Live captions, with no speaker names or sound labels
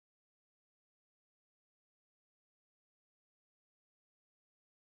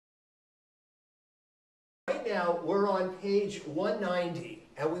right now we're on page 190,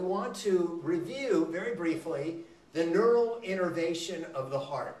 and we want to review very briefly the neural innervation of the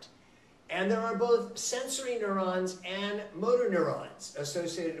heart. And there are both sensory neurons and motor neurons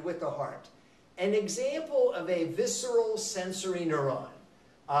associated with the heart. An example of a visceral sensory neuron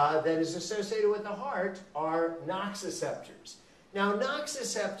that is associated with the heart are noxiceptors. Now,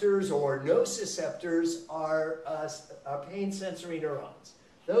 noxiceptors or nociceptors are pain sensory neurons.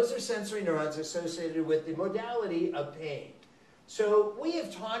 Those are sensory neurons associated with the modality of pain. So we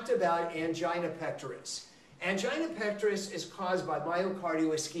have talked about angina pectoris. Angina pectoris is caused by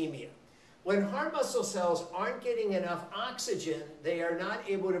myocardial ischemia. When heart muscle cells aren't getting enough oxygen, they are not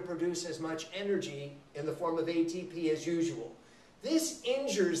able to produce as much energy in the form of ATP as usual. This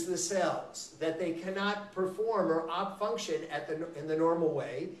injures the cells that they cannot perform or function in the normal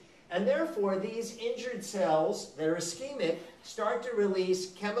way, and therefore these injured cells that are ischemic start to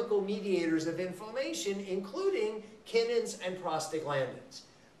release chemical mediators of inflammation, including kininins and prostaglandins.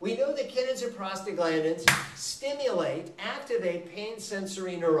 We know that kininins and prostaglandins activate pain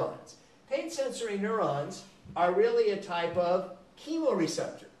sensory neurons. Pain sensory neurons are really a type of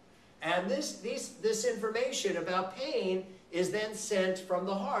chemoreceptor. And this information about pain is then sent from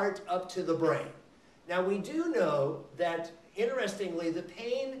the heart up to the brain. Now, we do know that, interestingly, the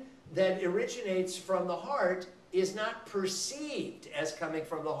pain that originates from the heart is not perceived as coming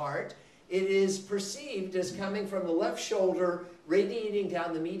from the heart. It is perceived as coming from the left shoulder, radiating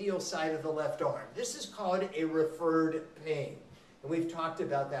down the medial side of the left arm. This is called a referred pain. And we've talked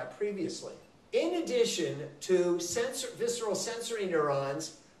about that previously. In addition to visceral sensory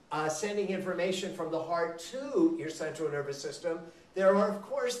neurons sending information from the heart to your central nervous system, there are, of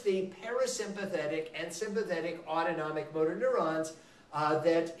course, the parasympathetic and sympathetic autonomic motor neurons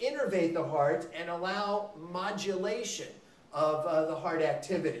that innervate the heart and allow modulation of the heart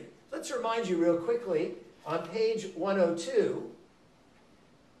activity. Let's remind you real quickly, on page 102,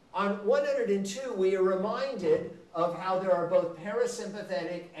 on 102, we are reminded of how there are both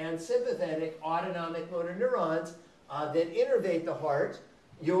parasympathetic and sympathetic autonomic motor neurons that innervate the heart.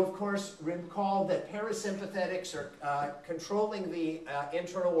 You'll, of course, recall that parasympathetics are controlling the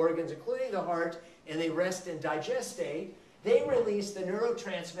internal organs, including the heart, in the rest and digest state. They release the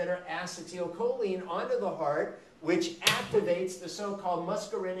neurotransmitter acetylcholine onto the heart, which activates the so-called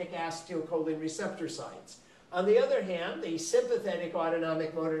muscarinic acetylcholine receptor sites. On the other hand, the sympathetic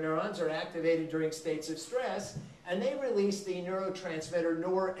autonomic motor neurons are activated during states of stress, and they release the neurotransmitter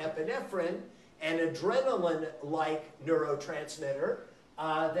norepinephrine, an adrenaline-like neurotransmitter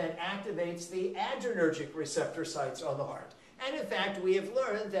that activates the adrenergic receptor sites on the heart. And in fact, we have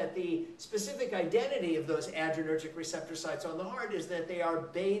learned that the specific identity of those adrenergic receptor sites on the heart is that they are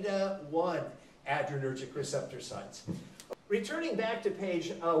Beta-1 adrenergic receptor sites. Returning back to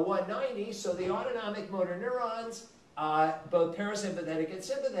page 190, so the autonomic motor neurons, both parasympathetic and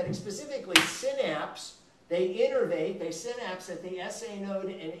sympathetic, specifically synapse, they innervate, they synapse at the SA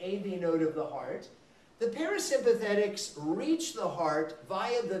node and AV node of the heart. The parasympathetics reach the heart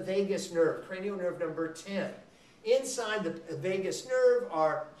via the vagus nerve, cranial nerve number 10. Inside the vagus nerve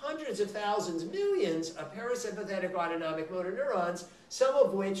are hundreds of thousands, millions of parasympathetic autonomic motor neurons, some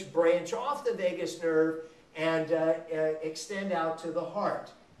of which branch off the vagus nerve and extend out to the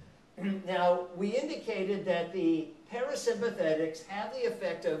heart. Now, we indicated that the parasympathetics have the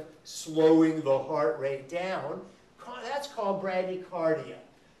effect of slowing the heart rate down. That's called bradycardia.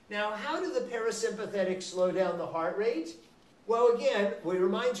 Now, how do the parasympathetics slow down the heart rate? Well, again, we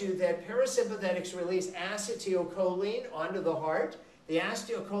remind you that parasympathetics release acetylcholine onto the heart. The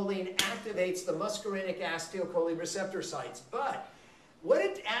acetylcholine activates the muscarinic acetylcholine receptor sites. But what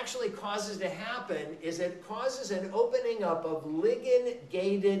it actually causes to happen is it causes an opening up of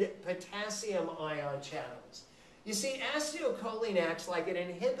ligand-gated potassium ion channels. You see, acetylcholine acts like an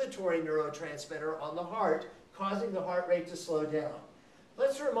inhibitory neurotransmitter on the heart, causing the heart rate to slow down.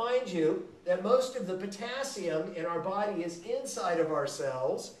 Let's remind you that most of the potassium in our body is inside of our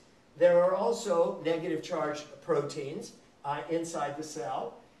cells. There are also negative charged proteins inside the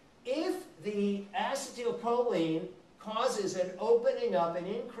cell. If the acetylcholine causes an opening up, an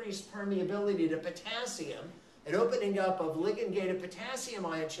increased permeability to potassium, an opening up of ligand-gated potassium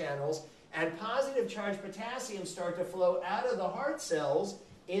ion channels, and positive charged potassium start to flow out of the heart cells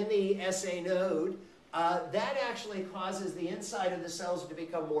in the SA node, that actually causes the inside of the cells to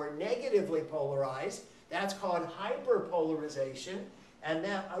become more negatively polarized. That's called hyperpolarization. And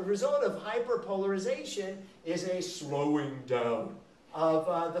a result of hyperpolarization is a slowing down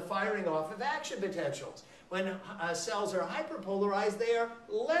of the firing off of action potentials. When cells are hyperpolarized, they are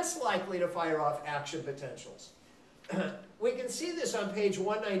less likely to fire off action potentials. We can see this on page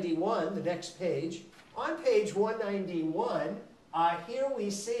 191, the next page. On page 191, here we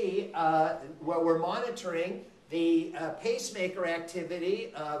see where we're monitoring the pacemaker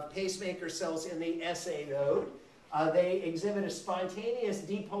activity of pacemaker cells in the SA node. They exhibit a spontaneous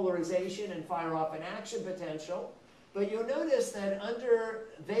depolarization and fire off an action potential. But you'll notice that under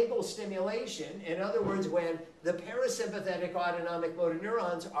vagal stimulation, in other words, when the parasympathetic autonomic motor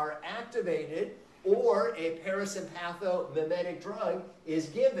neurons are activated or a parasympathomimetic drug is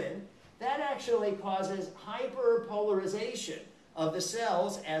given, that actually causes hyperpolarization of the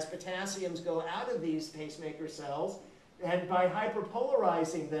cells as potassiums go out of these pacemaker cells. And by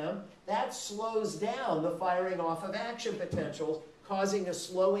hyperpolarizing them, that slows down the firing off of action potentials, causing a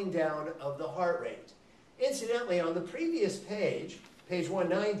slowing down of the heart rate. Incidentally, on the previous page, page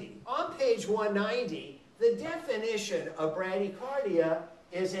 190, on page 190, the definition of bradycardia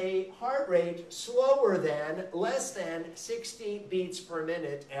is a heart rate slower than, less than 60 beats per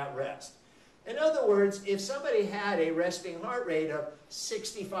minute at rest. In other words, if somebody had a resting heart rate of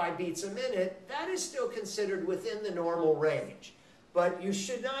 65 beats a minute, that is still considered within the normal range. But you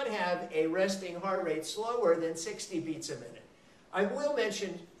should not have a resting heart rate slower than 60 beats a minute. I will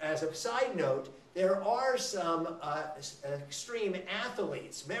mention, as a side note, there are some extreme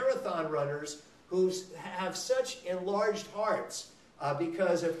athletes, marathon runners, who have such enlarged hearts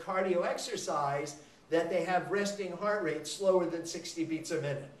because of cardio exercise that they have resting heart rates slower than 60 beats a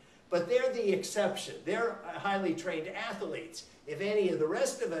minute. But they're the exception. They're highly trained athletes. If any of the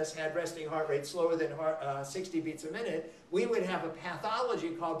rest of us had resting heart rates slower than 60 beats a minute, we would have a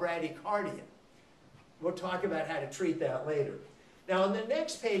pathology called bradycardia. We'll talk about how to treat that later. Now, on the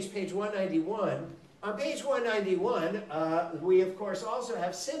next page, page 191, on page 191, we, of course, also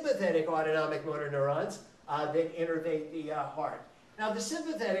have sympathetic autonomic motor neurons that innervate the heart. Now, the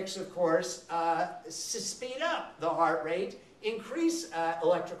sympathetics, of course, speed up the heart rate, increase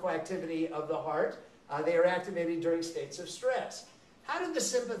electrical activity of the heart. They are activated during states of stress. How do the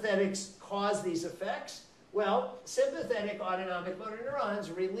sympathetics cause these effects? Well, sympathetic autonomic motor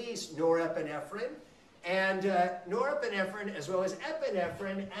neurons release norepinephrine, and norepinephrine as well as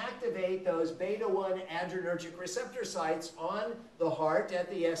epinephrine activate those Beta-1 Adrenergic Receptor sites on the heart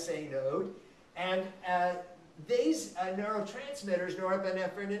at the SA node. And these neurotransmitters,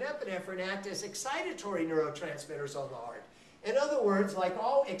 norepinephrine and epinephrine, act as excitatory neurotransmitters on the heart. In other words, like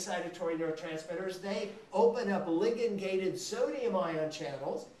all excitatory neurotransmitters, they open up ligand-gated sodium ion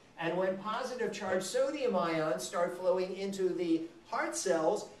channels, and when positive charged sodium ions start flowing into the heart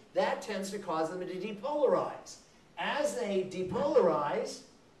cells, that tends to cause them to depolarize. As they depolarize,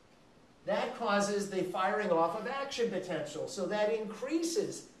 that causes the firing off of action potential, so that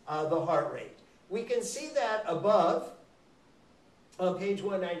increases the heart rate. We can see that above on page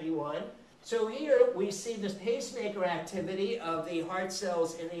 191. So here we see the pacemaker activity of the heart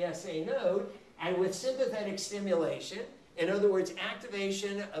cells in the SA node, and with sympathetic stimulation, in other words,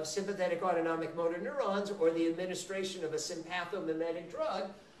 activation of sympathetic autonomic motor neurons or the administration of a sympathomimetic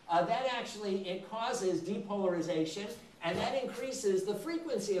drug, that actually, it causes depolarization, and that increases the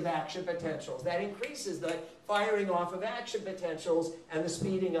frequency of action potentials. That increases the firing off of action potentials and the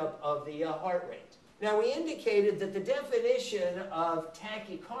speeding up of the heart rate. Now, we indicated that the definition of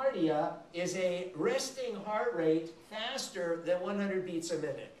tachycardia is a resting heart rate faster than 100 beats a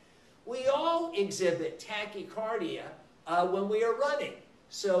minute. We all exhibit tachycardia when we are running.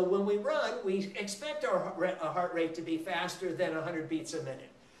 So when we run, we expect our heart rate to be faster than 100 beats a minute.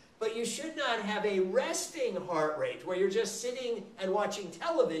 But you should not have a resting heart rate where you're just sitting and watching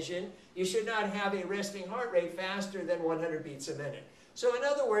television. You should not have a resting heart rate faster than 100 beats a minute. So in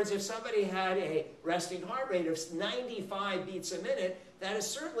other words, if somebody had a resting heart rate of 95 beats a minute, that is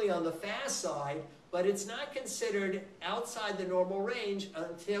certainly on the fast side, but it's not considered outside the normal range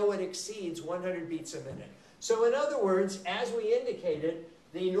until it exceeds 100 beats a minute. So in other words, as we indicated,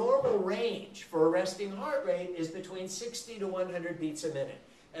 the normal range for a resting heart rate is between 60 to 100 beats a minute.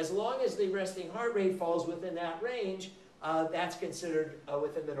 As long as the resting heart rate falls within that range, that's considered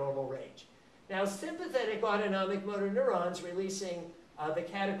within the normal range. Now, sympathetic autonomic motor neurons releasing the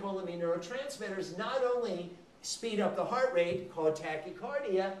catecholamine neurotransmitters not only speed up the heart rate, called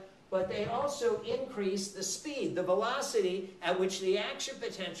tachycardia, but they also increase the speed, the velocity at which the action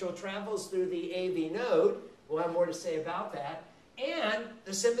potential travels through the AV node. We'll have more to say about that. And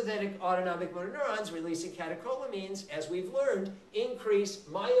the sympathetic autonomic motor neurons releasing catecholamines, as we've learned, increase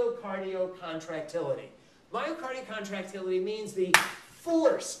myocardial contractility. Myocardial contractility means the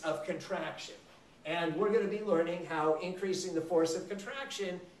force of contraction. And we're going to be learning how increasing the force of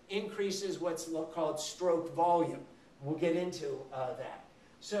contraction increases what's called stroke volume. We'll get into that.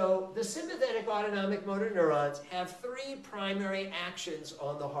 So the sympathetic autonomic motor neurons have three primary actions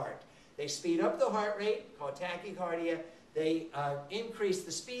on the heart. They speed up the heart rate, called tachycardia. They increase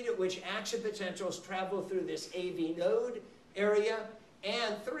the speed at which action potentials travel through this AV node area.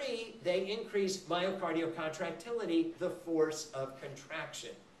 And 3, they increase myocardial contractility, the force of contraction.